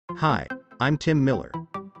Hi, I'm Tim Miller.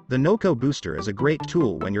 The Noco booster is a great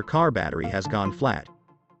tool when your car battery has gone flat.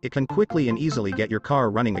 It can quickly and easily get your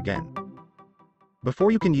car running again.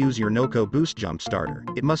 Before you can use your Noco boost jump starter,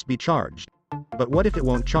 it must be charged. But what if it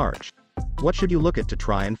won't charge? What should you look at to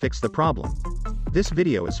try and fix the problem? This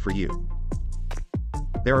video is for you.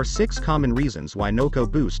 There are 6 common reasons why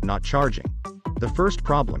Noco boost not charging. The first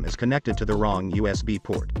problem is connected to the wrong USB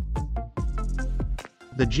port.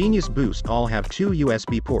 The Genius Boost all have 2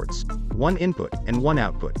 USB ports, one input and one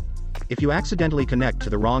output. If you accidentally connect to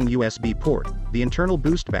the wrong USB port, the internal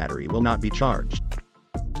boost battery will not be charged.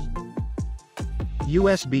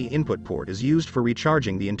 USB input port is used for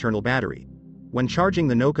recharging the internal battery. When charging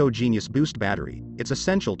the Noco Genius Boost battery, it's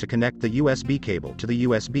essential to connect the USB cable to the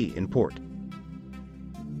USB in port.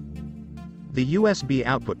 The USB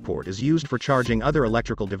output port is used for charging other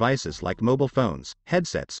electrical devices like mobile phones,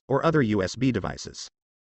 headsets, or other USB devices.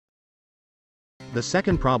 The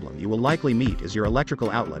second problem you will likely meet is your electrical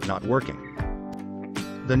outlet not working.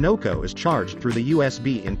 The Noco is charged through the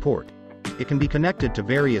USB in port. It can be connected to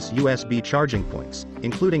various USB charging points,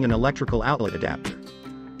 including an electrical outlet adapter.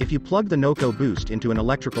 If you plug the Noco Boost into an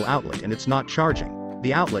electrical outlet and it's not charging,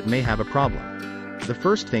 the outlet may have a problem. The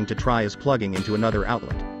first thing to try is plugging into another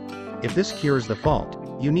outlet. If this cures the fault,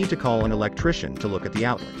 you need to call an electrician to look at the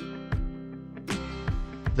outlet.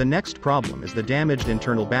 The next problem is the damaged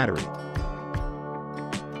internal battery.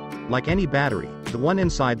 Like any battery, the one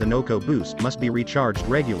inside the Noco Boost must be recharged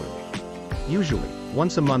regularly. Usually,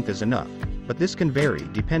 once a month is enough, but this can vary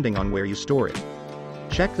depending on where you store it.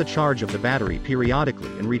 Check the charge of the battery periodically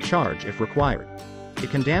and recharge if required.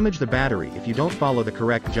 It can damage the battery if you don't follow the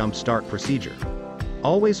correct jump start procedure.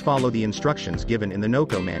 Always follow the instructions given in the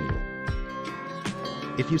Noco manual.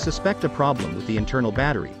 If you suspect a problem with the internal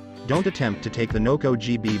battery, don't attempt to take the Noco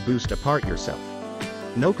GB Boost apart yourself.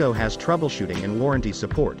 Noco has troubleshooting and warranty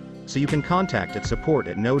support, so you can contact its support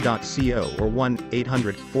at no.co or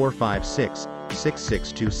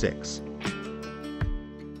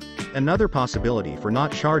 1-800-456-6626. Another possibility for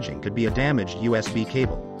not charging could be a damaged USB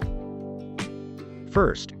cable.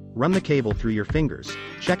 First, run the cable through your fingers,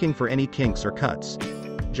 checking for any kinks or cuts.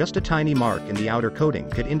 Just a tiny mark in the outer coating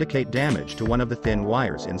could indicate damage to one of the thin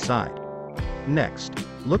wires inside. Next,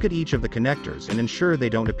 look at each of the connectors and ensure they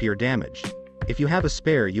don't appear damaged. If you have a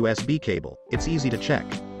spare USB cable, it's easy to check.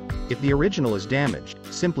 If the original is damaged,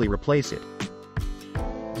 simply replace it.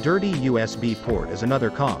 Dirty USB port is another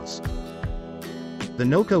cause. The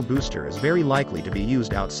Noco booster is very likely to be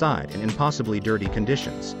used outside and in possibly dirty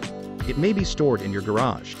conditions. It may be stored in your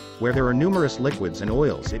garage, where there are numerous liquids and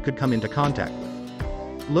oils it could come into contact with.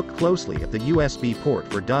 Look closely at the USB port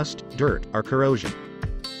for dust, dirt, or corrosion.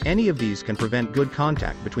 Any of these can prevent good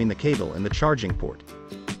contact between the cable and the charging port.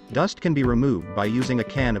 Dust can be removed by using a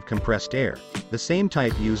can of compressed air, the same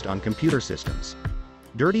type used on computer systems.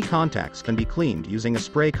 Dirty contacts can be cleaned using a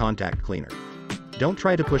spray contact cleaner. Don't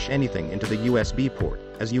try to push anything into the USB port,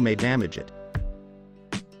 as you may damage it.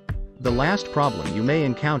 The last problem you may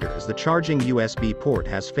encounter is the charging USB port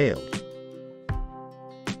has failed.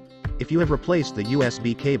 If you have replaced the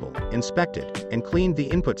USB cable, inspected, and cleaned the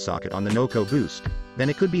input socket on the Noco Boost, then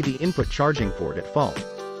it could be the input charging port at fault.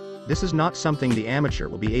 This is not something the amateur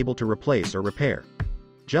will be able to replace or repair.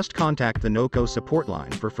 Just contact the Noco support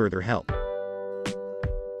line for further help.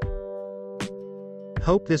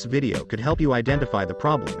 Hope this video could help you identify the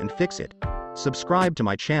problem and fix it. Subscribe to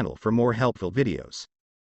my channel for more helpful videos.